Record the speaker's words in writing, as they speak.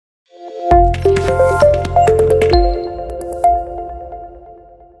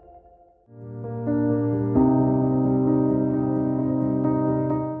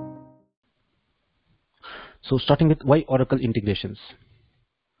So starting with why Oracle integrations.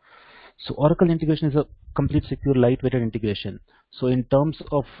 So Oracle integration is a complete, secure, lightweighted integration. So in terms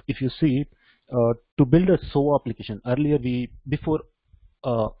of, if you see, to build a SOA application, earlier before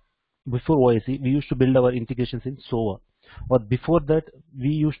OIC, we used to build our integrations in SOA, or before that we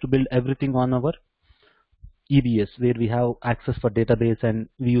used to build everything on our EBS, where we have access for database, and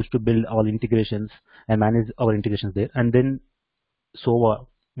we used to build all integrations and manage our integrations there. And then SOA,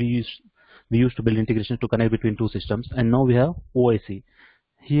 we used to build integrations to connect between two systems, and now we have OIC.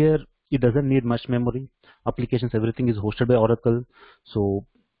 Here it doesn't need much memory. Applications, everything is hosted by Oracle. So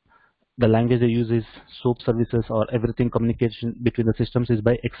the language they use is SOAP services, or everything communication between the systems is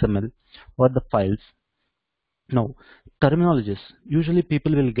by XML or the files. Now, terminologies. Usually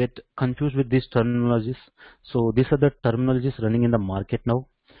people will get confused with these terminologies. So these are the terminologies running in the market now.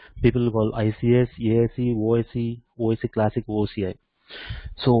 People call ICS, AIC, OIC, OIC Classic, OCI.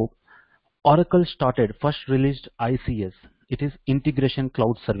 So Oracle first released ICS. It is Integration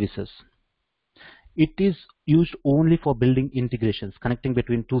Cloud Services. It is used only for building integrations, connecting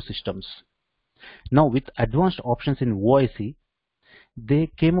between two systems. Now with advanced options in OIC,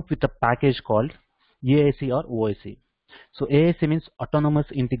 they came up with a package called AIC or OIC. So AIC means Autonomous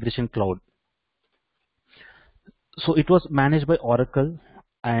Integration Cloud. So it was managed by Oracle,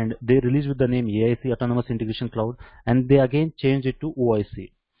 and they released with the name AIC, Autonomous Integration Cloud, and they again changed it to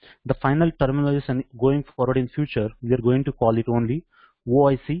OIC. The final terminologies, and going forward in future, we are going to call it only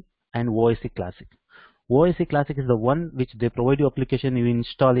OIC and OIC Classic. OIC Classic is the one which they provide you application, you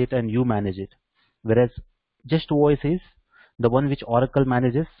install it and you manage it. Whereas just OIC is the one which Oracle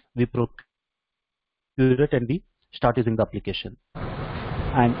manages, we procure it and we start using the application.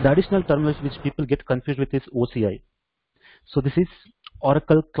 And the additional terminology which people get confused with is OCI. So this is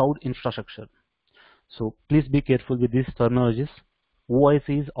Oracle Cloud Infrastructure. So please be careful with these terminologies.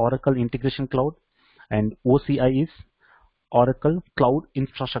 OIC is Oracle Integration Cloud, and OCI is Oracle Cloud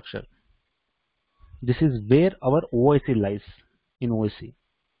Infrastructure. This is where our OIC lies in OIC.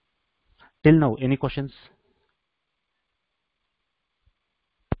 Till now, any questions?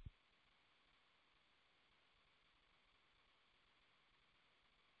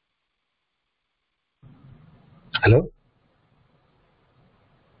 Hello?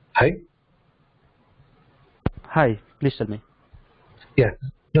 Hi? Hi, please tell me. Yeah.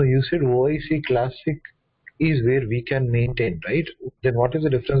 No, you said OIC Classic is where we can maintain, right? Then what is the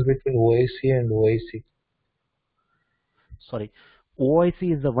difference between OIC and OIC? Sorry,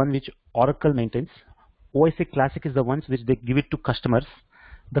 OIC is the one which Oracle maintains. OIC Classic is the ones which they give it to customers.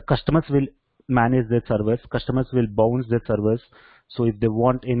 The customers will manage their servers. Customers will bounce their servers. So if they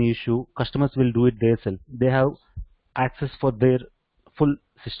want any issue, customers will do it themselves. They have access for their full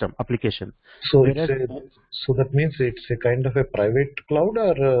system application. So so that means it's a kind of a private cloud,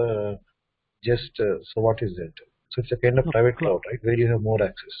 or so what is that? So it's a kind of private cloud, right? Where you have more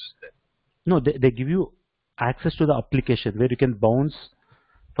access. No, they give you access to the application where you can bounce.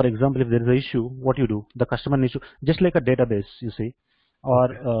 For example, if there is an issue, what you do, the customer needs to, just like a database, you see,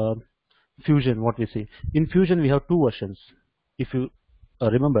 or Fusion, what we see. In Fusion, we have two versions. If you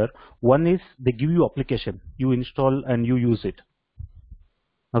remember, one is they give you application, you install and you use it.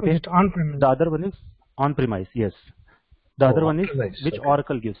 Okay. It's on-premise. The other one is on-premise. Yes. The other one is which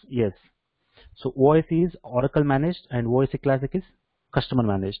Oracle gives. Yes. So OIC is Oracle managed and OIC Classic is customer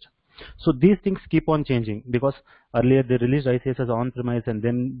managed. So these things keep on changing, because earlier they released ICS as on-premise and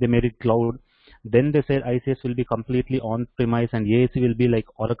then they made it cloud. Then they said ICS will be completely on-premise and AIC will be like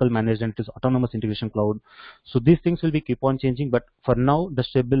Oracle managed and it is Autonomous Integration Cloud. So these things will be keep on changing, but for now the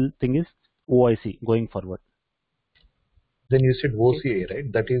stable thing is OIC going forward. Then you said OCA,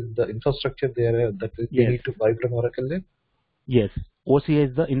 right? That is the infrastructure there that they need to buy from Oracle then? Yes, OCA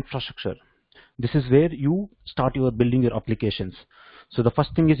is the infrastructure. This is where you start building your applications. So the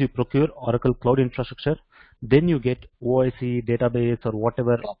first thing is you procure Oracle Cloud Infrastructure, then you get OIC, database, or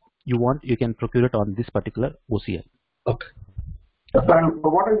whatever you want, you can procure it on this particular OCI. Okay.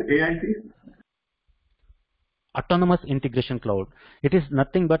 What is AIC? Autonomous Integration Cloud. It is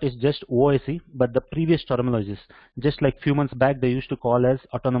nothing but it's just OIC, but the previous terminologies, just like few months back they used to call as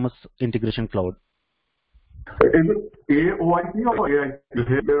Autonomous Integration Cloud. Is it AOIC or AIC?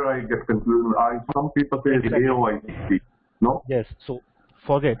 Here I get confused. Some people say it's AOIC. No? Yes. So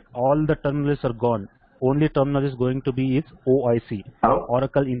forget, all the terminals are gone. Only terminal is going to be is OIC,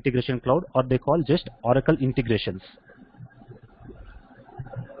 Oracle Integration Cloud, or they call just Oracle Integrations.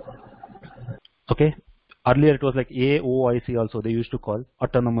 Okay. Earlier it was like AOIC also they used to call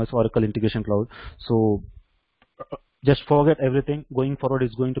Autonomous Oracle Integration Cloud. So just forget everything. Going forward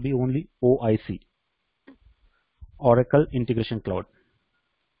is going to be only OIC, Oracle Integration Cloud.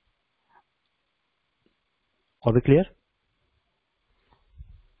 Are we clear?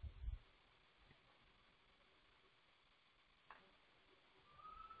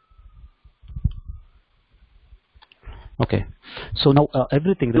 Okay, so now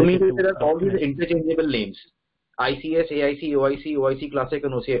everything You mean related to say that all these to interchangeable names, ICS, AIC, OIC, OIC Classic,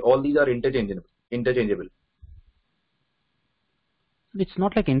 and OCI, all these are interchangeable. it's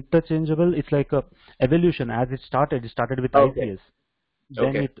not like interchangeable, it's like a evolution. As it started with Okay. ICS,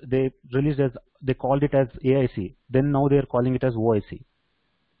 then Okay. they released as, they called it as AIC, then now they are calling it as OIC.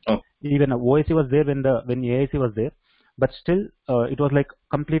 Oh. Even OIC was there when AIC was there, but still it was like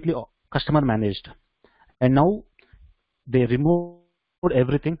completely customer managed, and now they removed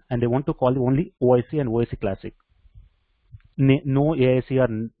everything and they want to call it only OIC and OIC Classic. No AIC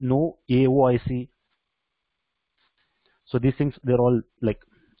or no AOIC. So these things, they're all like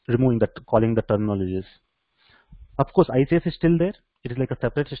removing that, calling the terminologies. Of course, ICS is still there. It is like a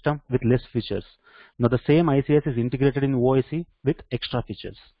separate system with less features. Now the same ICS is integrated in OIC with extra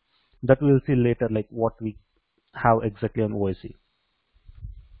features. That we will see later, like what we have exactly on OIC.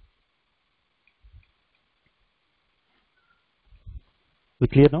 We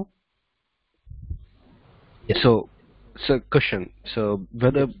clear now? So question. So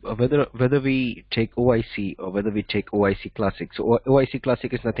whether we take OIC or whether we take OIC Classic. So OIC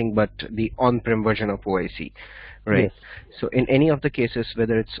Classic is nothing but the on-prem version of OIC, right? Yes. So in any of the cases,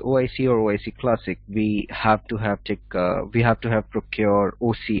 whether it's OIC or OIC Classic, we have to have procure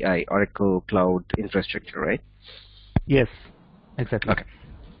OCI, Oracle Cloud Infrastructure, right? Yes, exactly. Okay.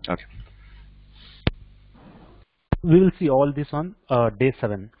 Okay. We will see all this on day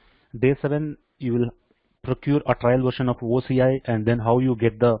 7. Day 7, you will procure a trial version of OCI, and then how you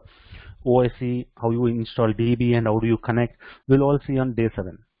get the OIC, how you install DB, and how do you connect. We'll all see on day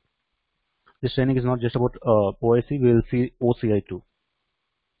 7. This training is not just about OIC, we will see OCI too.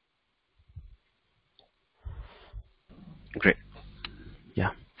 Great.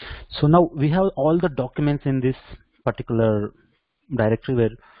 Yeah. So now we have all the documents in this particular directory, where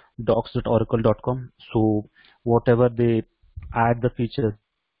docs.oracle.com. So whatever they add the features,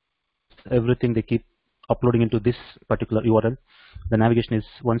 everything they keep uploading into this particular URL. The navigation is,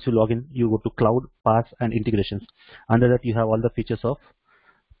 once you log in, you go to cloud, pass, and integrations. Under that you have all the features of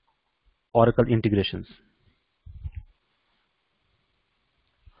Oracle integrations.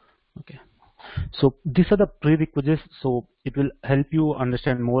 Okay. So these are the prerequisites, so it will help you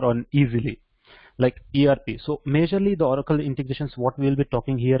understand more on easily, like ERP. So majorly the Oracle integrations, what we will be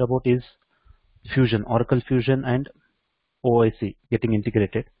talking here about is Fusion, Oracle Fusion, and OIC getting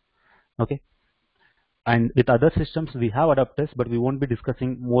integrated. Okay. And with other systems we have adapters, but we won't be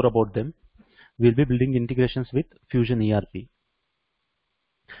discussing more about them. We'll be building integrations with Fusion ERP.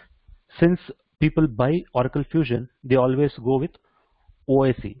 Since people buy Oracle Fusion, they always go with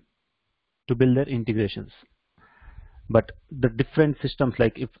OIC to build their integrations. But the different systems,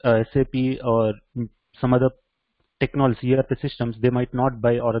 like if SAP or some other technology ERP systems, they might not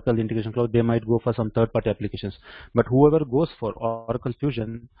buy Oracle Integration Cloud, they might go for some third-party applications. But whoever goes for Oracle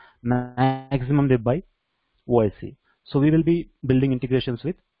Fusion, maximum they buy OIC. So we will be building integrations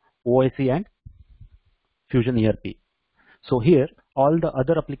with OIC and Fusion ERP. So here all the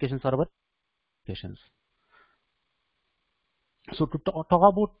other applications are our applications. So to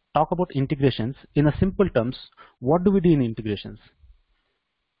talk about integrations in a simple terms, what do we do in integrations?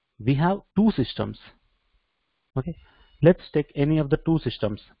 We have two systems. Okay, let's take any of the two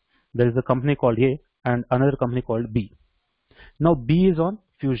systems. There is a company called A and another company called B. Now B is on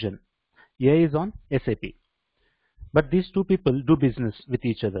Fusion, A is on SAP. But these two people do business with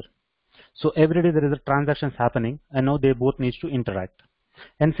each other. So every day there is a transactions happening, and now they both need to interact.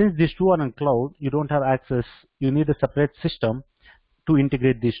 And since these two are on cloud, you don't have access, you need a separate system to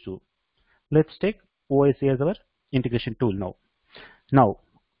integrate these two. Let's take OIC as our integration tool now. Now,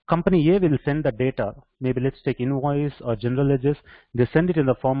 company A will send the data, maybe let's take invoice or general ledgers, they send it in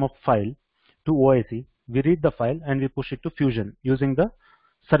the form of file to OIC, we read the file and we push it to Fusion using the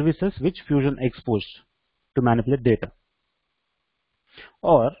services which Fusion exposed to manipulate data.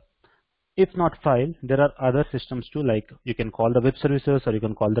 Or if not file, there are other systems too, like you can call the web services or you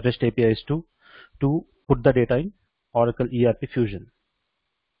can call the REST APIs too, to put the data in Oracle ERP Fusion.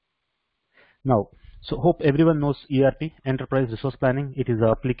 Now, so hope everyone knows ERP, Enterprise Resource Planning. It is an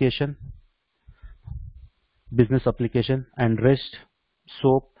application, business application, and REST,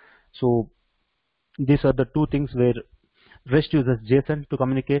 SOAP. So these are the two things where REST uses JSON to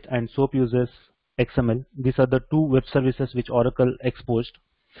communicate and SOAP uses XML. These are the two web services which Oracle exposed.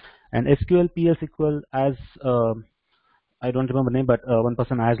 And SQL, PL SQL, as I don't remember the name, but one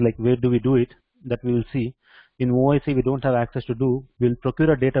person asked like where do we do it, that we will see. In OIC we don't have access to do. We'll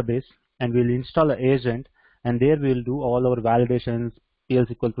procure a database and we'll install an agent and there we will do all our validations, PL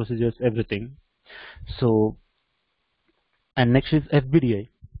SQL procedures, everything. So, and next is FBDI.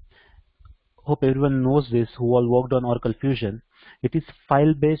 Hope everyone knows this who all worked on Oracle Fusion. It is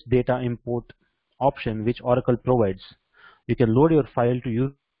file-based data import option which Oracle provides. You can load your file to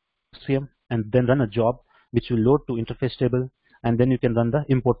use and then run a job which will load to interface table, and then you can run the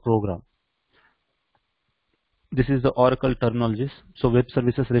import program. This is the Oracle terminologies. So web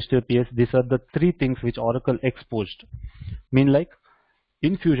services, REST APIs, these are the three things which Oracle exposed. Mean like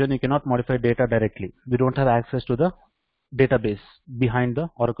in Fusion you cannot modify data directly. We don't have access to the database behind the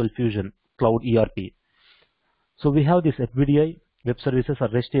Oracle Fusion Cloud ERP. So we have this FBDI, web services or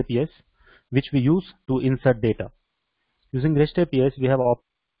REST APIs, which we use to insert data. Using REST APIs, we have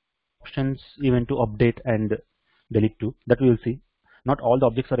options even to update and delete too. That we will see. Not all the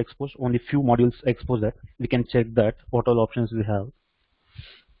objects are exposed, only few modules expose that. We can check that what all options we have.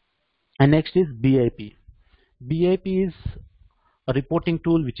 And next is BIP. BIP is a reporting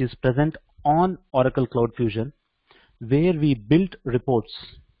tool which is present on Oracle Cloud Fusion, where we build reports.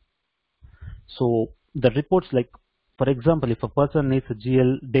 So the reports, like for example, if a person needs a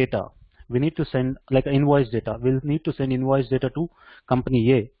GL data, we need to send like invoice data. We'll need to send invoice data to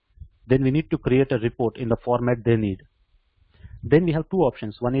company A. Then we need to create a report in the format they need. Then we have two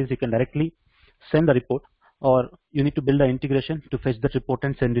options. One is you can directly send the report, or you need to build an integration to fetch that report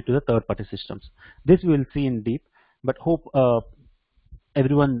and send it to the third-party systems. This we will see in deep, but hope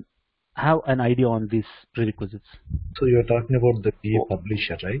everyone have an idea on these prerequisites. So you are talking about the BA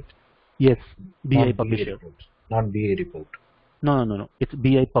publisher, right? Yes, BA Not publisher. BA report. Not BA report. No. It's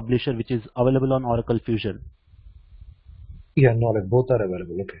BA publisher, which is available on Oracle Fusion. Yeah, no, like both are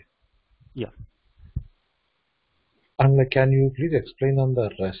available. Okay. Yeah. And like, can you please explain on the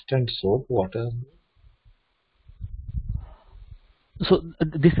REST and SOAP? What are? So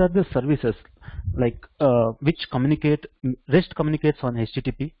these are the services like which communicate. REST communicates on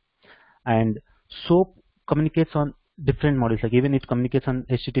HTTP, and SOAP communicates on different modules. Like even it communicates on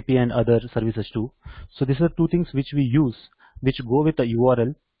HTTP and other services too. So these are two things which we use, which go with the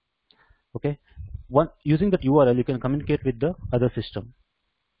URL. Okay, using that URL you can communicate with the other system.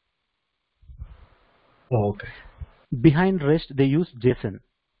 Oh, okay. Behind REST they use JSON.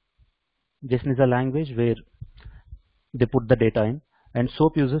 JSON is a language where they put the data in, and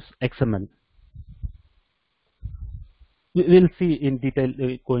SOAP uses XML. We'll see in detail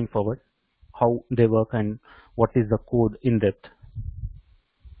going forward how they work and what is the code in depth.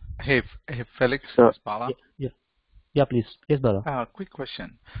 Hey Felix, So- this is Bala. Yeah, please. Yes, Bala. Quick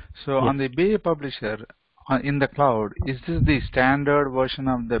question. So on the BA Publisher in the cloud, is this the standard version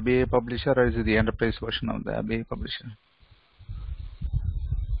of the BA Publisher, or is it the enterprise version of the BA Publisher?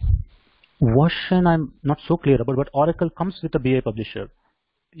 Version I'm not so clear about, but Oracle comes with a BA publisher.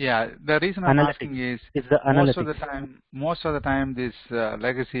 Yeah, the reason I'm Analytics. asking is It's the most of the analytics. time this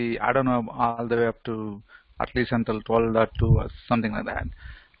legacy, I don't know, all the way up to at least until 12.2 or something like that.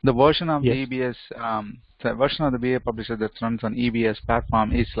 The version of Yes. the EBS, the version of the BA Publisher that runs on EBS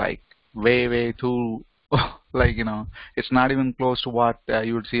platform is like way too, like, you know, it's not even close to what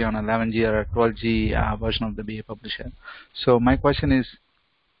you would see on 11G or 12G version of the BA Publisher. So my question is,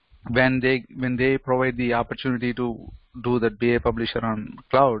 when they provide the opportunity to do that BA Publisher on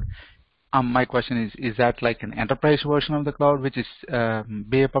cloud, my question is that like an enterprise version of the cloud, which is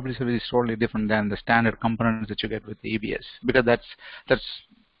BA Publisher, which is totally different than the standard components that you get with the EBS, because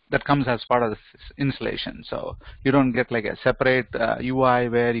that comes as part of the installation. So you don't get like a separate UI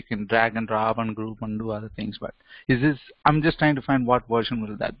where you can drag and drop and group and do other things. But I'm just trying to find what version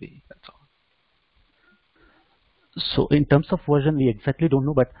will that be. That's all. So in terms of version, we exactly don't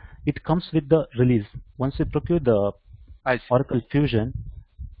know, but it comes with the release. Once you procure the I see. Oracle Fusion,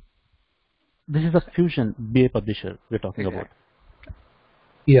 this is a Fusion BA publisher we're talking about.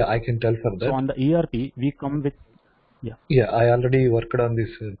 Yeah, I can tell for that. So on the ERP, we come with, Yeah, I already worked on this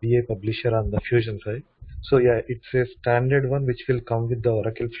BA publisher on the Fusion side. So yeah, it's a standard one which will come with the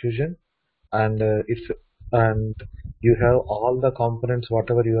Oracle Fusion, and and you have all the components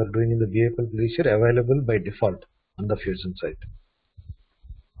whatever you are doing in the BA publisher available by default on the Fusion side.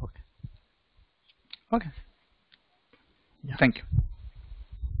 Okay. Thank you.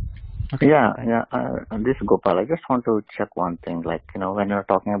 Yeah. This is Gopal. I just want to check one thing. Like, you know, when you're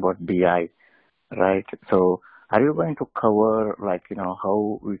talking about BI, right? So, are you going to cover, like, you know,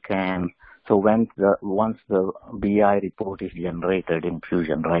 how we can? So, once the BI report is generated in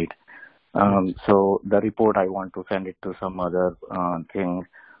Fusion, right? So, the report I want to send it to some other thing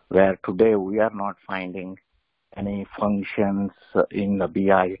where today we are not finding any functions in the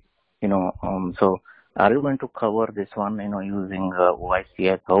BI. You know, so Are you going to cover this one, using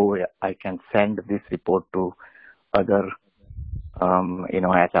OICS, how I can send this report to other,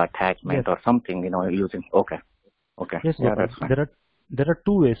 as attachment or something, using, okay. Yes, Yeah, Gopal. that's fine. There are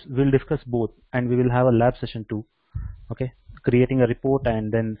two ways. We'll discuss both, and we will have a lab session too. Okay, creating a report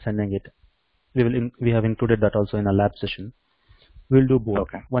and then sending it. We have included that also in a lab session. We'll do both.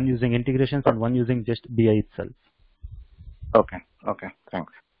 Okay. One using integrations and one using just BI itself. Okay,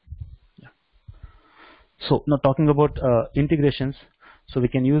 thanks. So now talking about integrations, so we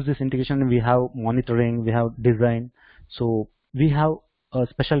can use this integration. We have monitoring, we have design. So we have a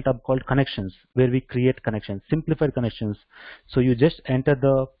special tab called connections where we create connections, simplified connections. So you just enter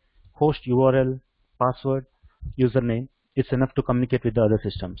the host URL, password, username. It's enough to communicate with the other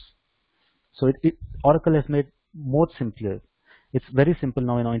systems. So Oracle has made more simpler. It's very simple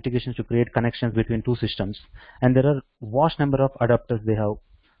now in our integrations to create connections between two systems, and there are vast number of adapters they have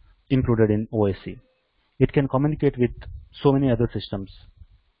included in OIC. It can communicate with so many other systems.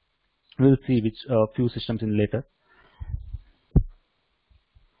 We'll see which few systems in later.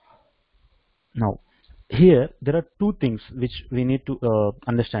 Now, here there are two things which we need to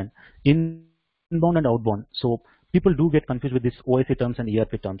understand: inbound and outbound. So people do get confused with these OIC terms and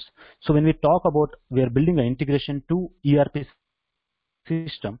ERP terms. So when we talk about we are building an integration to ERP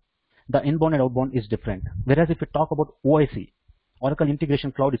system, the inbound and outbound is different. Whereas if we talk about OIC, Oracle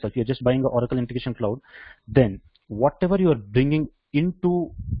Integration Cloud itself, you're just buying the Oracle Integration Cloud, then whatever you are bringing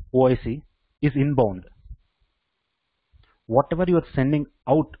into OIC is inbound. Whatever you are sending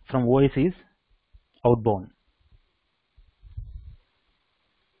out from OIC is outbound.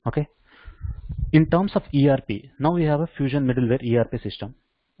 Okay. In terms of ERP, now we have a Fusion middleware ERP system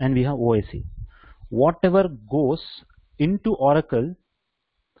and we have OIC. Whatever goes into Oracle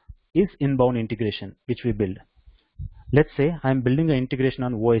is inbound integration which we build. Let's say I'm building an integration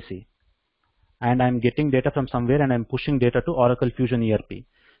on OIC and I'm getting data from somewhere and I'm pushing data to Oracle Fusion ERP.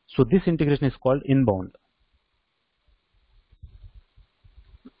 So this integration is called inbound.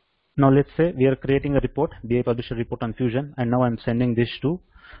 Now let's say we are creating a report, BI Publisher report on Fusion, and now I'm sending this to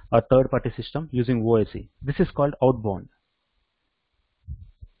a third-party system using OIC. This is called outbound.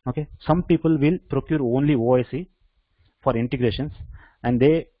 Okay, some people will procure only OIC for integrations and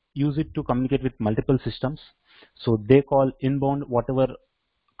they use it to communicate with multiple systems. So they call inbound whatever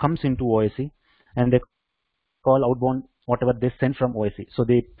comes into OIC, and they call outbound whatever they send from OIC. So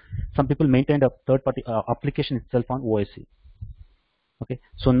some people maintain a third-party application itself on OIC. Okay,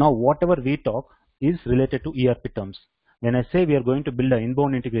 so now whatever we talk is related to ERP terms. When I say we are going to build an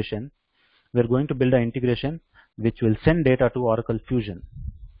inbound integration, we are going to build an integration which will send data to Oracle Fusion.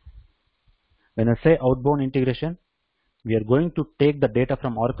 When I say outbound integration, we are going to take the data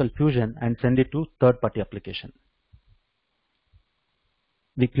from Oracle Fusion and send it to third-party application.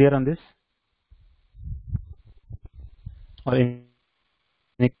 We clear on this? Or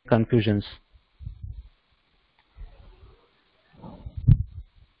any confusions?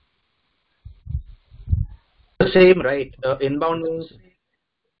 The same, right? Inbound means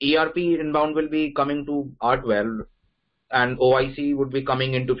ERP inbound will be coming to Artwell and OIC would be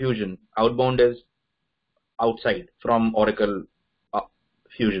coming into Fusion. Outbound is outside from Oracle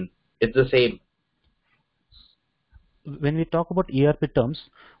Fusion. It's the same. When we talk about ERP terms,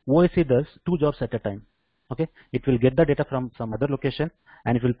 OIC does two jobs at a time. Okay, it will get the data from some other location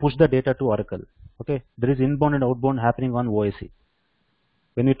and it will push the data to Oracle. Okay, there is inbound and outbound happening on OIC.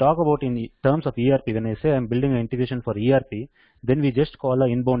 When we talk about in terms of ERP, when I say I'm building an integration for ERP, then we just call an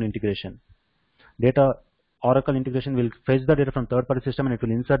inbound integration. Data Oracle integration will fetch the data from third-party system and it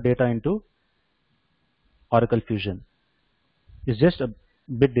will insert data into Oracle Fusion. It's just a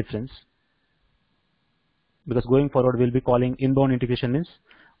bit difference, because going forward we'll be calling inbound integration means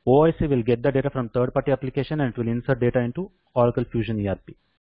OIC will get the data from third-party application and it will insert data into Oracle Fusion ERP.